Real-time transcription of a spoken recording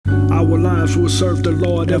Our lives will serve the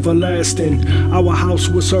Lord everlasting. Our house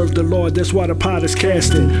will serve the Lord, that's why the pot is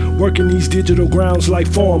casting. Working these digital grounds like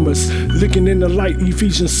farmers, looking in the light,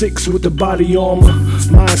 Ephesians 6 with the body armor.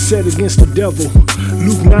 Mindset against the devil,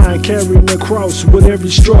 Luke 9 carrying the cross with every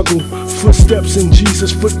struggle. Footsteps in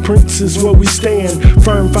Jesus' footprints is where we stand.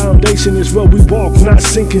 Firm foundation is where we walk, not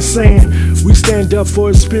sinking sand. We stand up for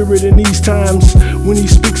his spirit in these times. When he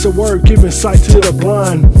speaks a word, giving sight to the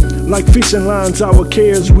blind. Like fishing lines, our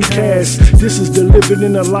cares we cast. This is the Living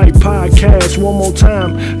in the Light podcast. One more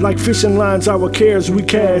time. Like fishing lines, our cares we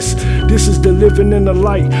cast. This is the Living in the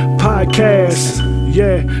Light podcast.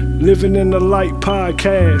 Yeah, Living in the Light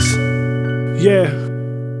podcast. Yeah.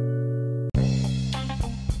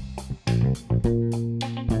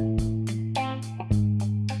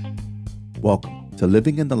 Welcome to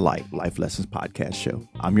Living in the Light Life Lessons Podcast Show.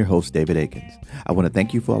 I'm your host, David Akins. I want to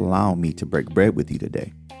thank you for allowing me to break bread with you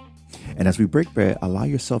today. And as we break bread, allow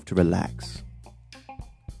yourself to relax,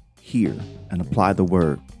 hear, and apply the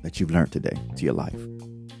word that you've learned today to your life.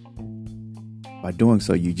 By doing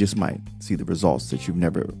so, you just might see the results that you've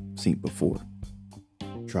never seen before.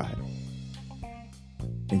 Try it.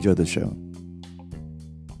 Enjoy the show.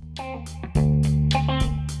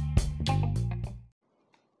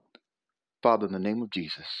 Father, in the name of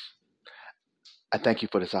Jesus, I thank you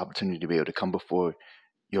for this opportunity to be able to come before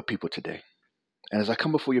your people today. And as I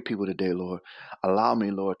come before your people today, Lord, allow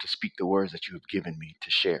me, Lord, to speak the words that you have given me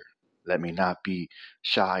to share. Let me not be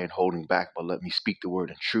shy and holding back, but let me speak the word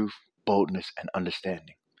in truth, boldness, and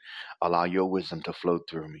understanding. Allow your wisdom to flow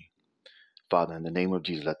through me. Father, in the name of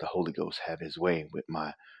Jesus, let the Holy Ghost have his way with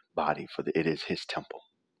my body, for it is his temple.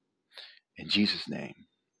 In Jesus' name,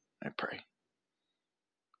 I pray.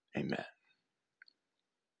 Amen.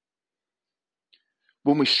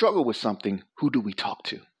 When we struggle with something, who do we talk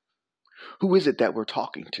to? Who is it that we're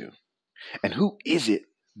talking to? And who is it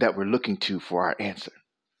that we're looking to for our answer?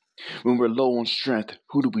 When we're low on strength,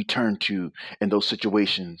 who do we turn to in those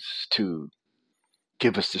situations to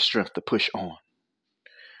give us the strength to push on?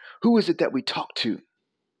 Who is it that we talk to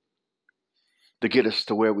get us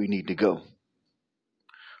to where we need to go?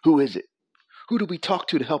 Who is it? Who do we talk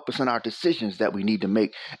to help us in our decisions that we need to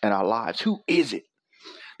make in our lives? Who is it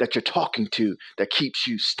that you're talking to that keeps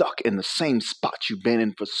you stuck in the same spot you've been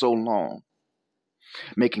in for so long,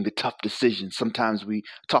 making the tough decisions? Sometimes we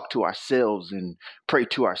talk to ourselves and pray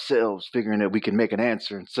to ourselves, figuring that we can make an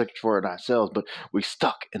answer and search for it ourselves, but we're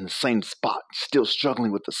stuck in the same spot, still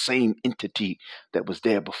struggling with the same entity that was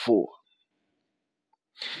there before.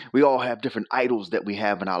 We all have different idols that we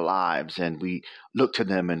have in our lives, and we look to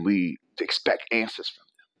them and we expect answers from them.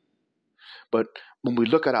 But when we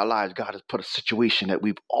look at our lives, God has put a situation that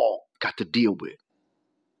we've all got to deal with.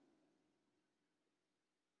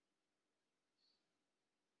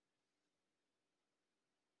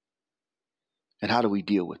 And how do we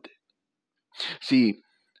deal with it? See,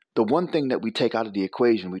 the one thing that we take out of the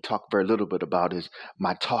equation, we talk very little bit about, is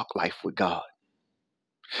my talk life with God.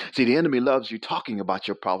 See, the enemy loves you talking about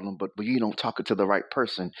your problem, but when you don't talk it to the right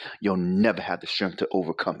person, you'll never have the strength to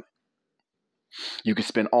overcome it. You can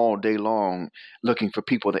spend all day long looking for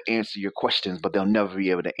people to answer your questions, but they'll never be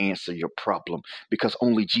able to answer your problem, because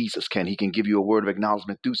only Jesus can. He can give you a word of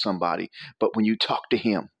acknowledgement through somebody, but when you talk to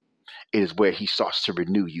him, it is where he starts to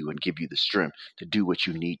renew you and give you the strength to do what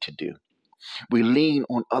you need to do. We lean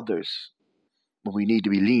on others when we need to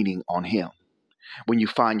be leaning on him. When you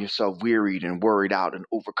find yourself wearied and worried out and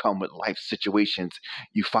overcome with life situations,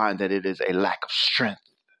 you find that it is a lack of strength.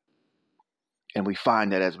 And we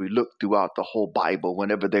find that as we look throughout the whole Bible,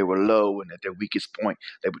 whenever they were low and at their weakest point,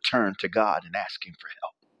 they would turn to God and ask him for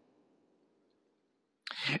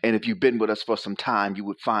help. And if you've been with us for some time, you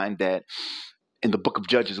would find that in the book of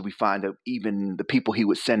Judges, we find that even the people he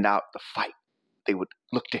would send out to fight, they would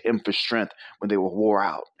look to him for strength when they were wore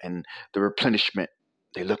out, and the replenishment,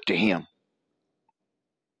 they looked to him.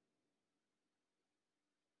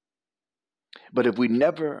 But if we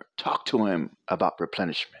never talk to him about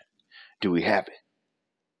replenishment, do we have it?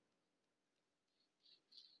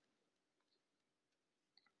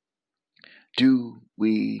 Do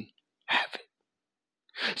we have it?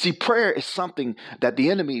 See, prayer is something that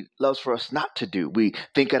the enemy loves for us not to do. We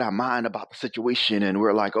think in our mind about the situation and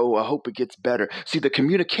we're like, oh, I hope it gets better. See, the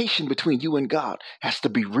communication between you and God has to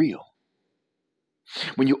be real.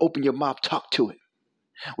 When you open your mouth, talk to him.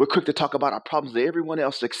 We're quick to talk about our problems to everyone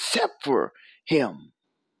else except for him.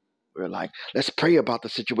 We're like, let's pray about the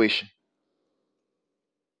situation.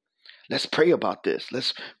 Let's pray about this.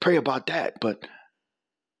 Let's pray about that. But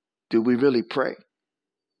do we really pray?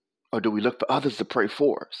 Or do we look for others to pray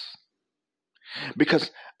for us?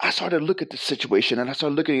 Because I started looking at the situation and I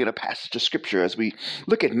started looking at a passage of scripture as we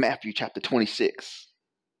look at Matthew chapter 26.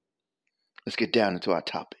 Let's get down into our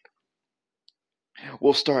topic.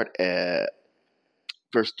 We'll start at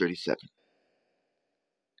verse 37.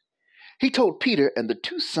 He told Peter and the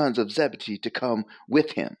two sons of Zebedee to come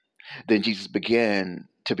with him. Then Jesus began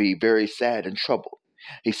to be very sad and troubled.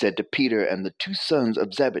 He said to Peter and the two sons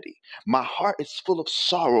of Zebedee, "My heart is full of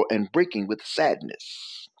sorrow and breaking with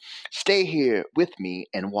sadness. Stay here with me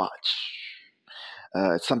and watch."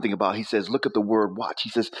 Something about, he says, look at the word watch. He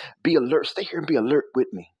says, be alert. Stay here and be alert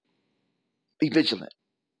with me. Be vigilant.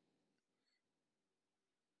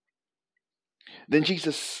 Then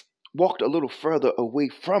Jesus walked a little further away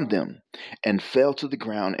from them and fell to the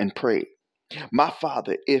ground and prayed, "My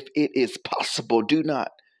Father, if it is possible, do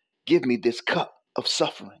not give me this cup of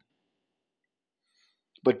suffering,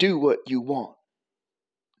 but do what you want,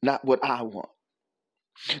 not what I want."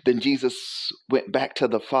 Then Jesus went back to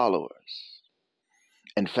the followers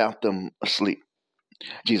and found them asleep.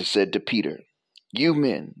 Jesus said to Peter, "You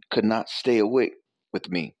men could not stay awake with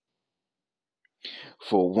me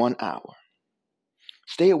for 1 hour.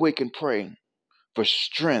 Stay awake and pray for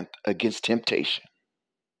strength against temptation.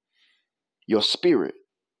 Your spirit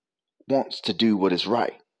wants to do what is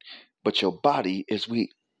right, but your body is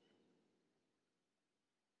weak."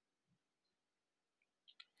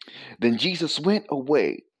 Then Jesus went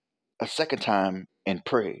away a second time and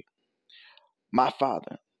prayed, "My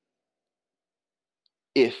Father,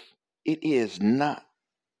 if it is not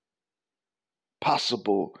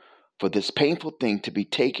possible for this painful thing to be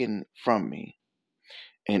taken from me,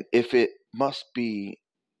 and if it must be,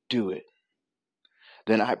 do it.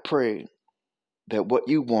 Then I pray that what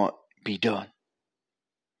you want be done."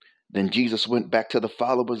 Then Jesus went back to the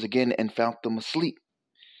followers again and found them asleep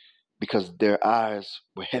because their eyes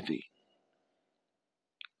were heavy.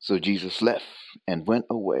 So Jesus left and went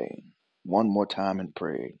away one more time and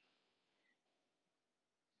prayed.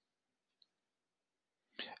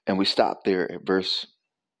 And we stop there at verse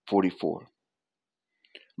 44.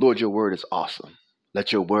 Lord, your word is awesome.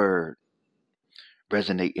 Let your word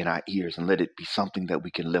resonate in our ears and let it be something that we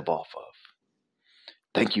can live off of.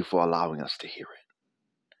 Thank you for allowing us to hear it.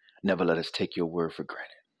 Never let us take your word for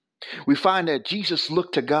granted. We find that Jesus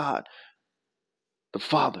looked to God, the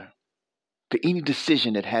Father, for any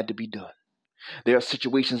decision that had to be done. There are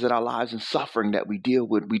situations in our lives and suffering that we deal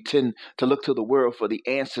with. We tend to look to the world for the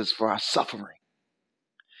answers for our suffering.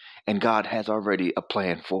 And God has already a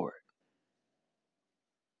plan for it.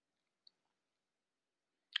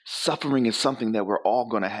 Suffering is something that we're all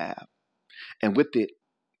going to have. And with it,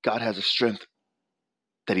 God has a strength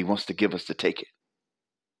that he wants to give us to take it.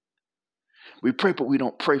 We pray, but we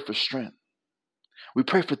don't pray for strength. We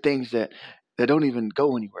pray for things that don't even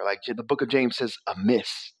go anywhere. Like the book of James says,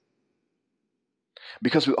 amiss.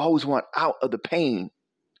 Because we always want out of the pain.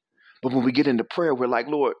 But when we get into prayer, we're like,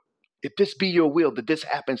 Lord, if this be your will that this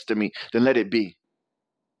happens to me, then let it be.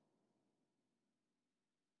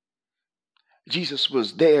 Jesus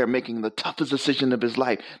was there making the toughest decision of his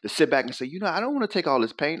life to sit back and say, I don't want to take all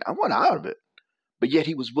this pain. I want out of it. But yet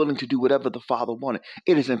he was willing to do whatever the Father wanted.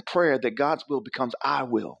 It is in prayer that God's will becomes our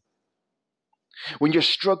will. When you're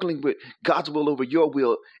struggling with God's will over your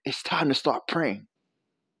will, it's time to start praying.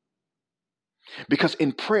 Because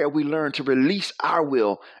in prayer, we learn to release our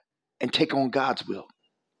will and take on God's will.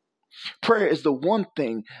 Prayer is the one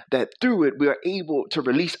thing that through it we are able to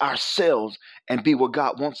release ourselves and be what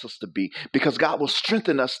God wants us to be, because God will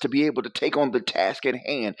strengthen us to be able to take on the task at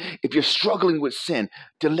hand. If you're struggling with sin,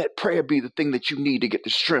 then let prayer be the thing that you need to get the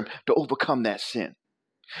strength to overcome that sin.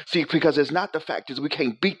 See, because it's not the fact is we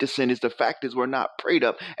can't beat the sin, it's the fact is we're not prayed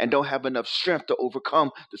up and don't have enough strength to overcome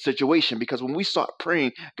the situation. Because when we start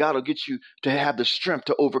praying, God will get you to have the strength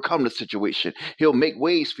to overcome the situation. He'll make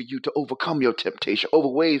ways for you to overcome your temptation, over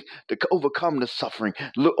ways to overcome the suffering,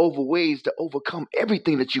 over ways to overcome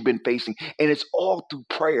everything that you've been facing. And it's all through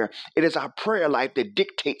prayer. It is our prayer life that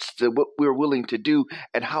dictates what we're willing to do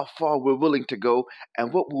and how far we're willing to go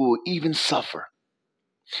and what we will even suffer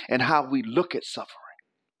and how we look at suffering.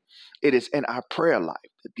 It is in our prayer life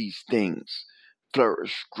that these things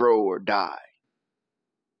flourish, grow, or die.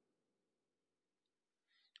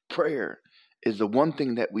 Prayer is the one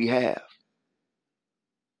thing that we have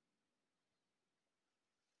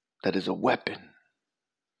that is a weapon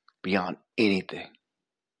beyond anything.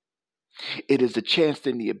 It is the chance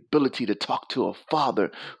and the ability to talk to a Father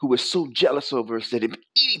who is so jealous over us that if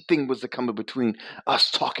anything was to come in between us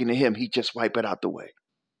talking to him, he'd just wipe it out the way.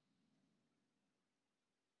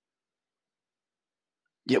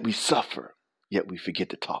 Yet we suffer, yet we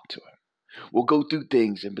forget to talk to him. We'll go through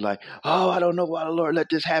things and be like, oh, I don't know why the Lord let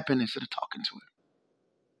this happen, instead of talking to him.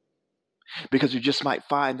 Because you just might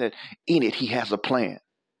find that in it, he has a plan.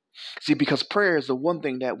 See, because prayer is the one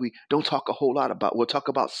thing that we don't talk a whole lot about. We'll talk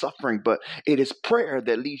about suffering, but it is prayer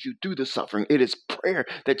that leads you through the suffering. It is prayer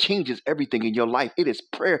that changes everything in your life. It is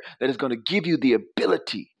prayer that is going to give you the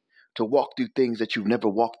ability to walk through things that you've never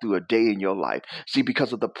walked through a day in your life. See,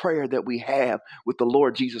 because of the prayer that we have with the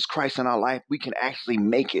Lord Jesus Christ in our life, we can actually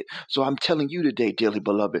make it. So I'm telling you today, dearly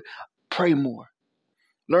beloved, pray more.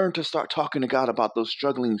 Learn to start talking to God about those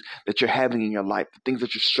strugglings that you're having in your life, the things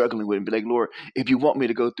that you're struggling with, and be like, Lord, if you want me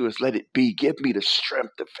to go through this, let it be. Give me the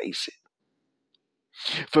strength to face it.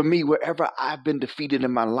 For me, wherever I've been defeated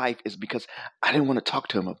in my life is because I didn't want to talk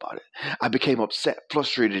to him about it. I became upset,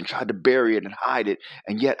 frustrated, and tried to bury it and hide it.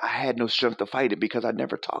 And yet I had no strength to fight it because I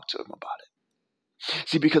never talked to him about it.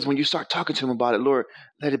 See, because when you start talking to him about it, Lord,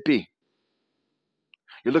 let it be.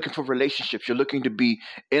 You're looking for relationships. You're looking to be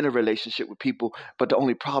in a relationship with people. But the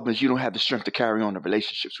only problem is you don't have the strength to carry on the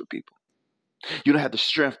relationships with people. You don't have the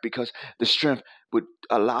strength because the strength would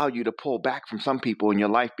allow you to pull back from some people in your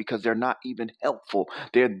life because they're not even helpful.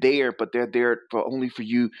 They're there, but they're there for only for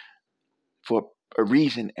you for a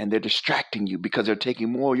reason. And they're distracting you because they're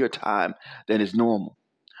taking more of your time than is normal.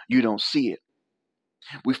 You don't see it.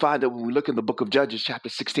 We find that when we look in the book of Judges, chapter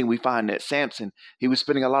 16, we find that Samson, he was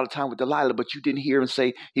spending a lot of time with Delilah, but you didn't hear him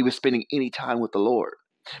say he was spending any time with the Lord.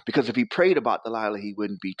 Because if he prayed about Delilah, he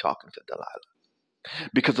wouldn't be talking to Delilah.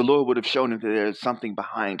 Because the Lord would have shown him that there's something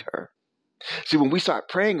behind her. See, when we start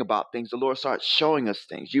praying about things, the Lord starts showing us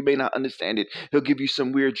things. You may not understand it. He'll give you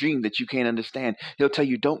some weird dream that you can't understand. He'll tell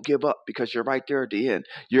you, don't give up, because you're right there at the end.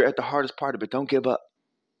 You're at the hardest part of it. Don't give up.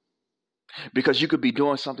 Because you could be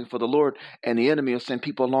doing something for the Lord, and the enemy will send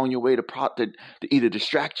people along your way to either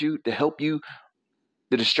distract you, to help you,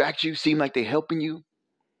 to distract you, seem like they're helping you,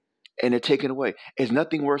 and they're taking away. It's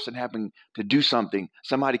nothing worse than having to do something.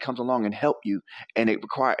 Somebody comes along and help you, and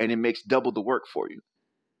it makes double the work for you.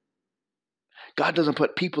 God doesn't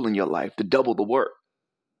put people in your life to double the work.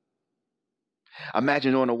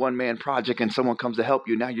 Imagine doing a one-man project and someone comes to help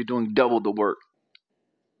you. Now you're doing double the work.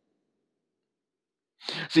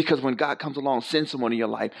 See, because when God comes along, sends someone in your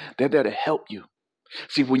life, they're there to help you.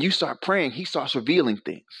 See, when you start praying, he starts revealing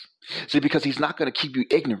things. See, because he's not going to keep you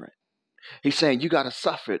ignorant. He's saying you got to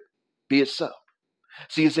suffer it, be it so.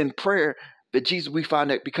 See, it's in prayer that we find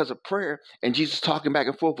that because of prayer and Jesus talking back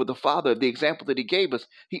and forth with the Father, the example that he gave us,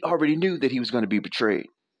 he already knew that he was going to be betrayed.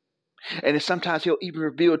 And sometimes he'll even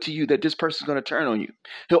reveal to you that this person's going to turn on you.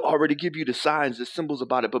 He'll already give you the signs, the symbols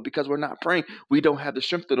about it. But because we're not praying, we don't have the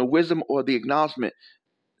strength or the wisdom or the acknowledgement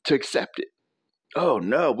to accept it. Oh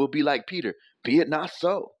no, we'll be like Peter. Be it not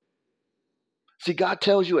so. See, God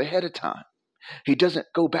tells you ahead of time. He doesn't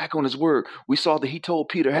go back on his word. We saw that he told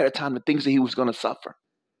Peter ahead of time the things that he was going to suffer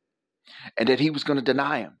and that he was going to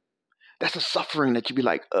deny him. That's a suffering that you'd be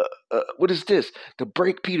like, what is this? To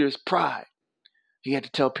break Peter's pride. He had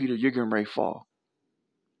to tell Peter, you're getting ready to fall.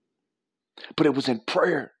 But it was in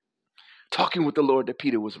prayer, talking with the Lord, that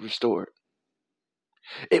Peter was restored.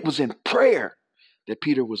 It was in prayer that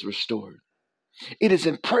Peter was restored. It is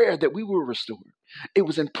in prayer that we were restored. It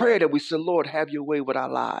was in prayer that we said, Lord, have your way with our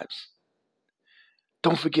lives.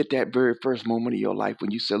 Don't forget that very first moment of your life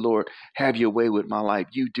when you said, Lord, have your way with my life.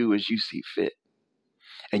 You do as you see fit.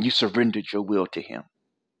 And you surrendered your will to him.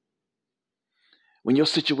 When your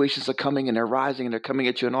situations are coming and they're rising and they're coming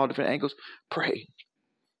at you in all different angles, pray.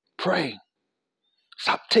 Pray.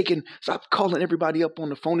 Stop calling everybody up on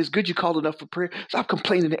the phone. It's good you called enough for prayer. Stop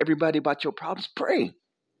complaining to everybody about your problems. Pray.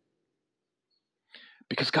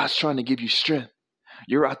 Because God's trying to give you strength.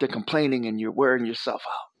 You're out there complaining and you're wearing yourself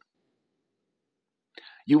out.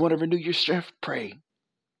 You want to renew your strength? Pray.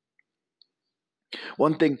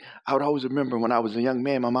 One thing I would always remember when I was a young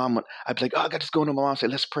man, I'd be like, I got to go to my mom and say,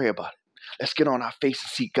 let's pray about it. Let's get on our face and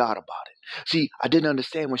seek God about it. See, I didn't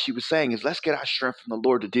understand what she was saying is let's get our strength from the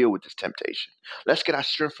Lord to deal with this temptation. Let's get our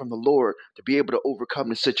strength from the Lord to be able to overcome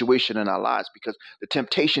the situation in our lives, because the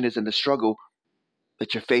temptation is in the struggle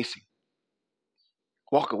that you're facing.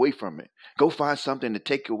 Walk away from it. Go find something to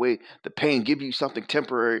take away the pain, give you something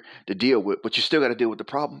temporary to deal with, but you still got to deal with the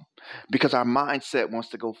problem, because our mindset wants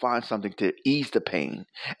to go find something to ease the pain.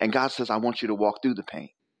 And God says, I want you to walk through the pain.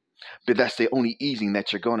 But that's the only easing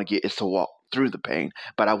that you're going to get, is to walk through the pain.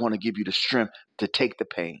 But I want to give you the strength to take the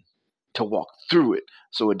pain, to walk through it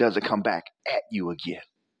so it doesn't come back at you again.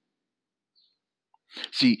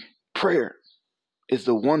 See, prayer is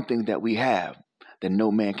the one thing that we have that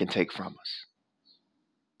no man can take from us.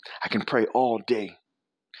 I can pray all day.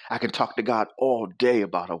 I can talk to God all day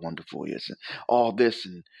about how wonderful He is and all this,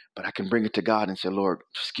 but I can bring it to God and say, Lord,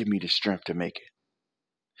 just give me the strength to make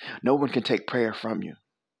it. No one can take prayer from you.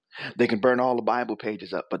 They can burn all the Bible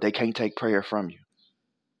pages up, but they can't take prayer from you.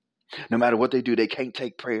 No matter what they do, they can't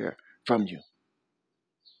take prayer from you.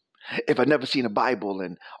 If I'd never seen a Bible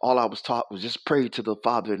and all I was taught was just pray to the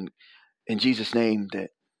Father in Jesus' name that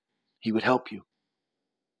He would help you.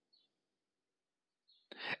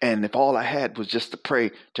 And if all I had was just to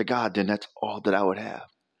pray to God, then that's all that I would have.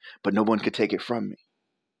 But no one could take it from me.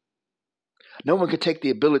 No one could take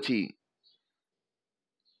the ability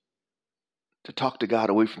to talk to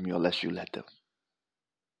God away from you unless you let them.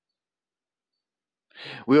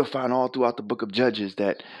 We'll find all throughout the book of Judges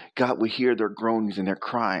that God would hear their groanings and their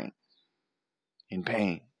crying in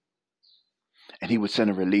pain. And He would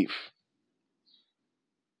send a relief.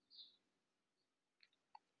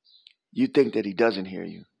 You think that He doesn't hear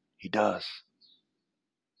you. He does.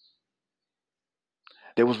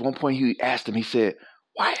 There was one point He asked him, He said,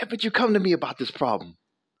 why haven't you come to me about this problem?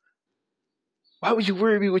 Why would you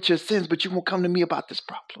worry me with your sins, but you won't come to me about this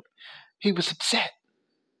problem? He was upset.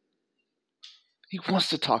 He wants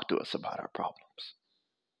to talk to us about our problems.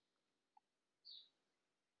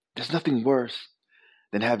 There's nothing worse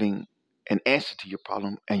than having an answer to your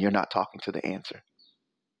problem and you're not talking to the answer.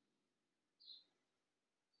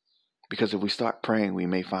 Because if we start praying, we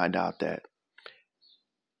may find out that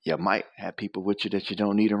you might have people with you that you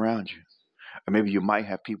don't need around you. Or maybe you might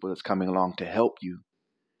have people that's coming along to help you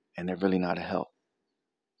and they're really not a help.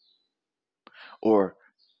 Or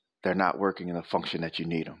they're not working in the function that you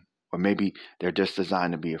need them. Or maybe they're just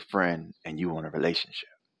designed to be a friend and you want a relationship.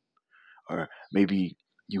 Or maybe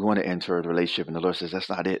you want to enter a relationship and the Lord says, that's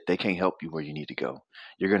not it. They can't help you where you need to go.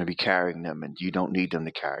 You're going to be carrying them and you don't need them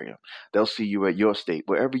to carry them. They'll see you at your state.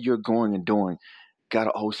 Wherever you're going and doing, God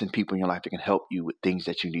will always send people in your life that can help you with things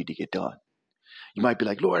that you need to get done. You might be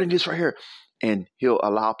like, Lord, I need this right here. And He'll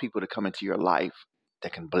allow people to come into your life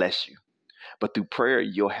that can bless you. But through prayer,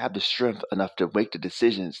 you'll have the strength enough to make the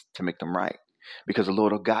decisions to make them right. Because the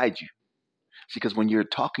Lord will guide you. See, because when you're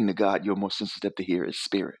talking to God, you're more sensitive to hear His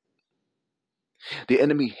Spirit. The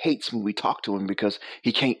enemy hates when we talk to Him because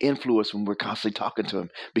he can't influence when we're constantly talking to Him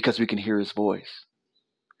because we can hear His voice.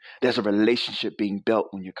 There's a relationship being built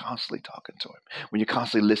when you're constantly talking to Him, when you're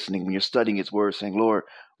constantly listening, when you're studying His word, saying, Lord,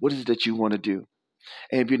 what is it that you want to do?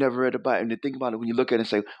 And if you never read the Bible, and you think about it, when you look at it and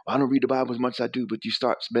say, well, I don't read the Bible as much as I do, but you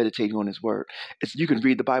start meditating on His word. You can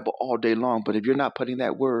read the Bible all day long, but if you're not putting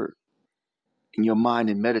that word in your mind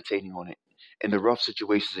and meditating on it, in the rough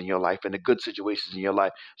situations in your life and the good situations in your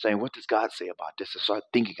life, saying, what does God say about this? And start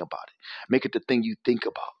thinking about it. Make it the thing you think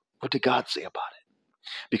about. What did God say about it?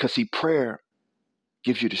 Because see, prayer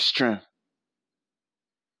gives you the strength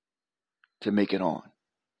to make it on.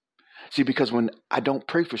 See, because when I don't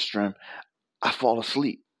pray for strength, I fall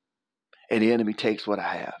asleep and the enemy takes what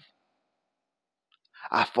I have.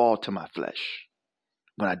 I fall to my flesh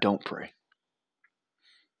when I don't pray.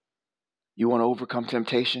 You want to overcome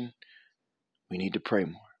temptation? We need to pray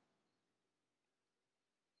more.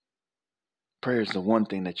 Prayer is the one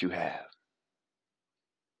thing that you have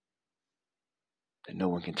that no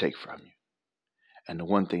one can take from you. And the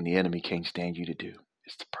one thing the enemy can't stand you to do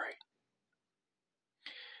is to pray.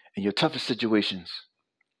 In your toughest situations,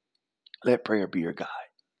 let prayer be your guide.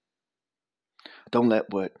 Don't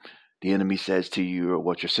let what the enemy says to you or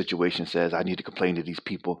what your situation says, I need to complain to these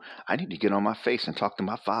people. I need to get on my face and talk to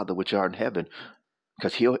my Father which art in heaven,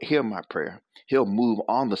 because He'll hear my prayer. He'll move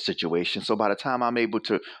on the situation. So by the time I'm able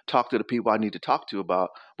to talk to the people I need to talk to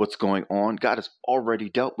about what's going on, God has already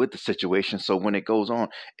dealt with the situation. So when it goes on,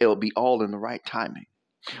 it'll be all in the right timing.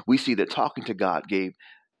 We see that talking to God gave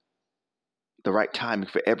the right timing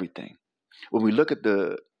for everything. When we look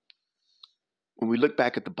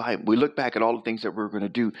back at the Bible, we look back at all the things that we're going to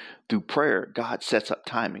do through prayer. God sets up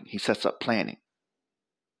timing. He sets up planning.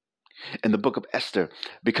 In the book of Esther,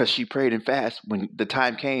 because she prayed and fasted, when the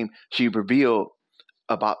time came, she revealed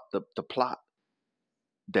about the plot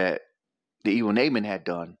that the evil Naaman had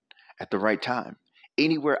done at the right time.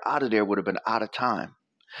 Anywhere out of there would have been out of time.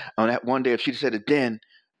 On that one day, if she'd said it then,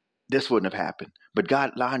 this wouldn't have happened. But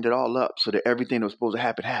God lined it all up so that everything that was supposed to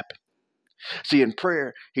happen happened. See, in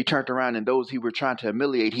prayer, He turned around and those He were trying to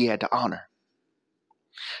humiliate, He had to honor.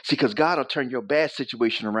 See, because God will turn your bad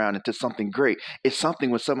situation around into something great. It's something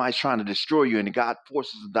when somebody's trying to destroy you and God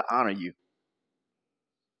forces them to honor you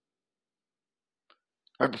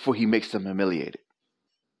right before He makes them humiliated.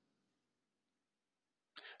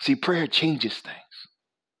 See, prayer changes things.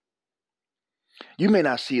 You may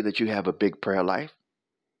not see that you have a big prayer life,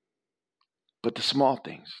 but the small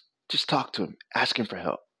things, just talk to Him, ask Him for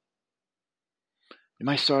help. You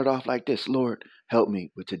might start off like this. Lord, help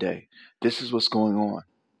me with today. This is what's going on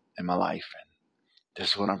in my life, and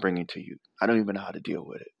this is what I'm bringing to you. I don't even know how to deal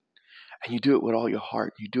with it. And you do it with all your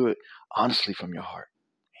heart. You do it honestly from your heart.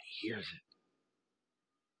 And he hears it.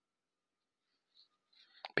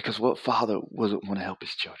 Because what father wouldn't want to help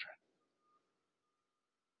his children?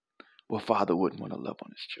 What father wouldn't want to love on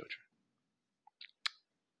his children?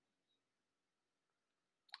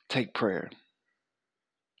 Take prayer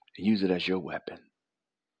and use it as your weapon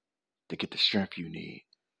to get the strength you need,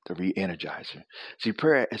 to re-energize you. See,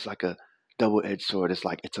 prayer is like a double-edged sword. It's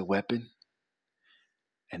like it's a weapon,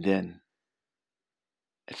 and then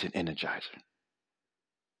it's an energizer.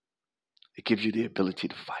 It gives you the ability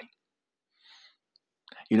to fight.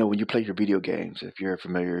 You know, when you play your video games, if you're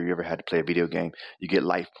familiar, you ever had to play a video game, you get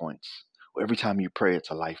life points. Well, every time you pray,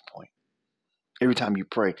 it's a life point. Every time you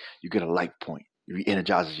pray, you get a life point. It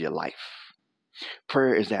re-energizes your life.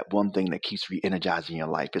 Prayer is that one thing that keeps re-energizing your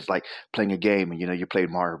life. It's like playing a game and, you know, you played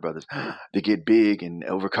Mario Brothers. To get big and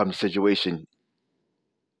overcome the situation,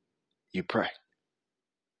 you pray.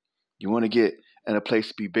 You want to get in a place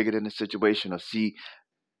to be bigger than the situation or see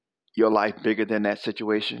your life bigger than that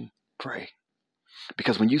situation, pray.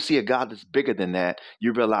 Because when you see a God that's bigger than that,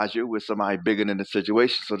 you realize you're with somebody bigger than the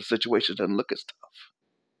situation, so the situation doesn't look as tough.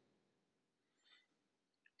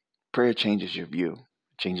 Prayer changes your view.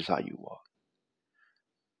 It changes how you walk.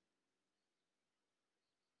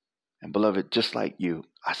 And beloved, just like you,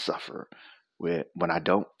 I suffer when I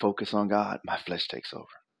don't focus on God, my flesh takes over.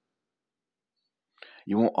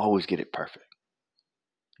 You won't always get it perfect.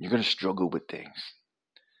 You're going to struggle with things.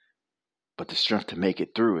 But the strength to make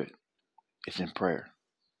it through it is in prayer.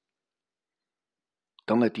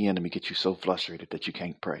 Don't let the enemy get you so frustrated that you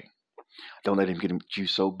can't pray. Don't let him get you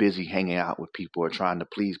so busy hanging out with people or trying to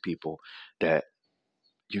please people that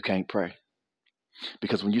you can't pray.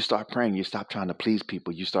 Because when you start praying, you stop trying to please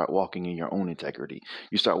people. You start walking in your own integrity.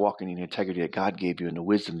 You start walking in the integrity that God gave you and the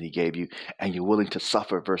wisdom that he gave you, and you're willing to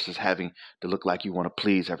suffer versus having to look like you want to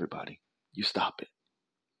please everybody. You stop it.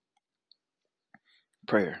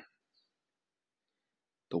 Prayer.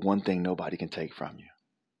 The one thing nobody can take from you.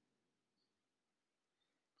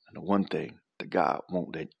 And the one thing that God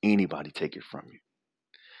won't let anybody take it from you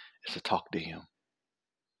is to talk to him.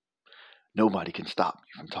 Nobody can stop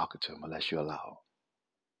you from talking to him unless you allow.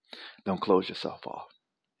 Don't close yourself off.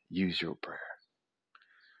 Use your prayer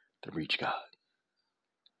to reach God.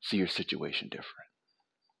 See your situation different.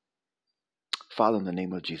 Father, in the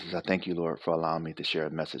name of Jesus, I thank you, Lord, for allowing me to share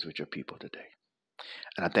a message with your people today.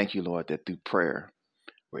 And I thank you, Lord, that through prayer,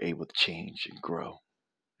 we're able to change and grow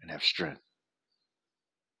and have strength.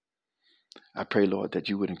 I pray, Lord, that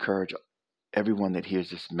you would encourage everyone that hears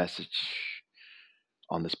this message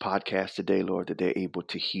on this podcast today, Lord, that they're able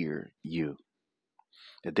to hear you,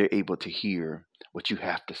 that they're able to hear what you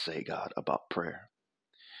have to say, God, about prayer.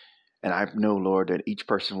 And I know, Lord, that each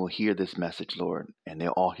person will hear this message, Lord, and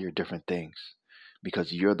they'll all hear different things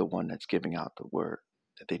because you're the one that's giving out the word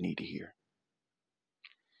that they need to hear.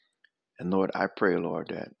 And Lord, I pray, Lord,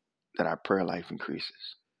 that our prayer life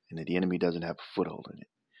increases and that the enemy doesn't have a foothold in it.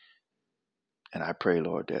 And I pray,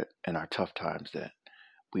 Lord, that in our tough times that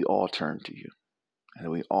we all turn to you and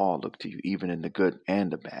that we all look to you, even in the good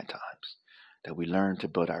and the bad times, that we learn to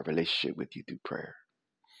build our relationship with you through prayer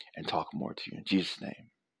and talk more to you. In Jesus'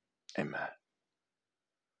 name, amen.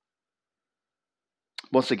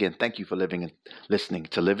 Once again, thank you for listening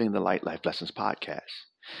to Living the Light Life Lessons podcast.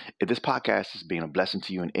 If this podcast is being a blessing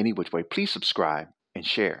to you in any which way, please subscribe and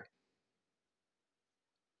share.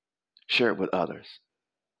 Share it with others.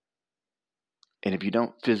 And if you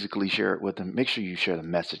don't physically share it with them, make sure you share the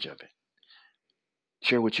message of it.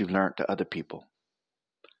 Share what you've learned to other people.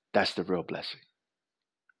 That's the real blessing.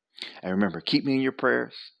 And remember, keep me in your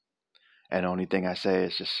prayers. And the only thing I say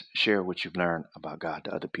is just share what you've learned about God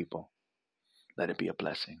to other people. Let it be a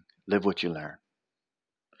blessing. Live what you learn.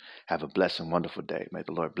 Have a blessed and wonderful day. May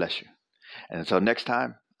the Lord bless you. And until next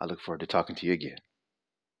time, I look forward to talking to you again.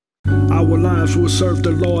 Our lives will serve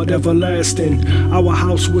the Lord everlasting. Our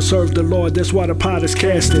house will serve the Lord, that's why the pot is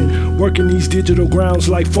casting. Working these digital grounds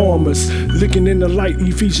like farmers. Looking in the light,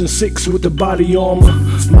 Ephesians 6 with the body armor.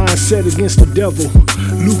 Mindset against the devil.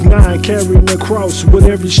 Luke 9 carrying the cross with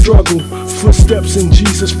every struggle. Footsteps in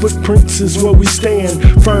Jesus' footprints is where we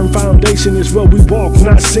stand. Firm foundation is where we walk,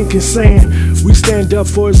 not sinking sand. We stand up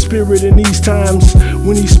for his spirit in these times.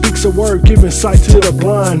 When he speaks a word, giving sight to the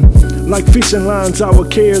blind. Like fishing lines, our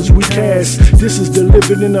cares we cast. This is the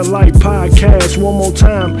Living in the Light podcast. One more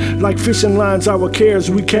time. Like fishing lines, our cares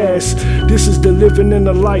we cast. This is the Living in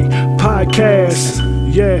the Light podcast.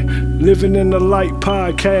 Yeah, Living in the Light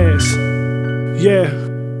podcast. Yeah.